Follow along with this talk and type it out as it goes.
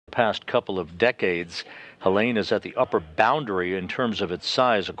past couple of decades. Helene is at the upper boundary in terms of its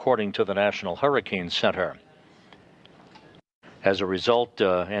size, according to the National Hurricane Center. As a result,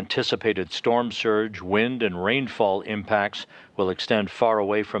 anticipated storm surge, wind, and rainfall impacts will extend far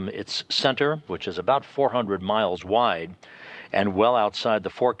away from its center, which is about 400 miles wide, and well outside the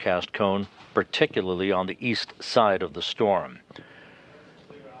forecast cone, particularly on the east side of the storm.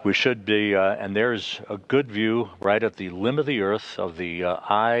 We should be, and there's a good view right at the limb of the earth of the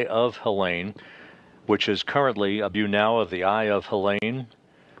eye of Helene, which is currently a view now of the eye of Helene,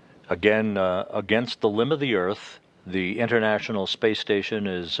 again against the limb of the earth. The International Space Station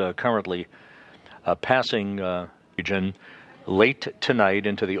is currently passing region late tonight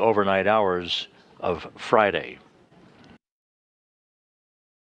into the overnight hours of Friday.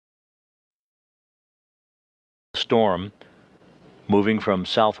 Storm moving from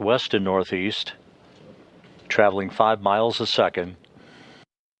southwest to northeast, traveling 5 miles a second.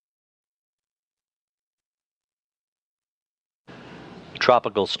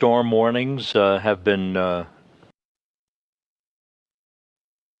 Tropical storm warnings have been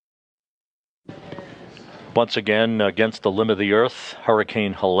once again against the limb of the earth.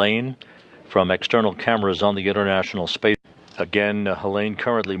 Hurricane Helene from external cameras on the International Space. Again, Helene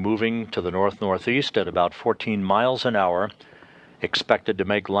currently moving to the north-northeast at about 14 miles an hour, expected to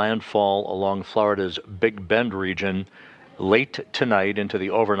make landfall along Florida's Big Bend region late tonight into the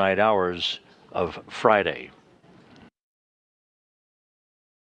overnight hours of Friday.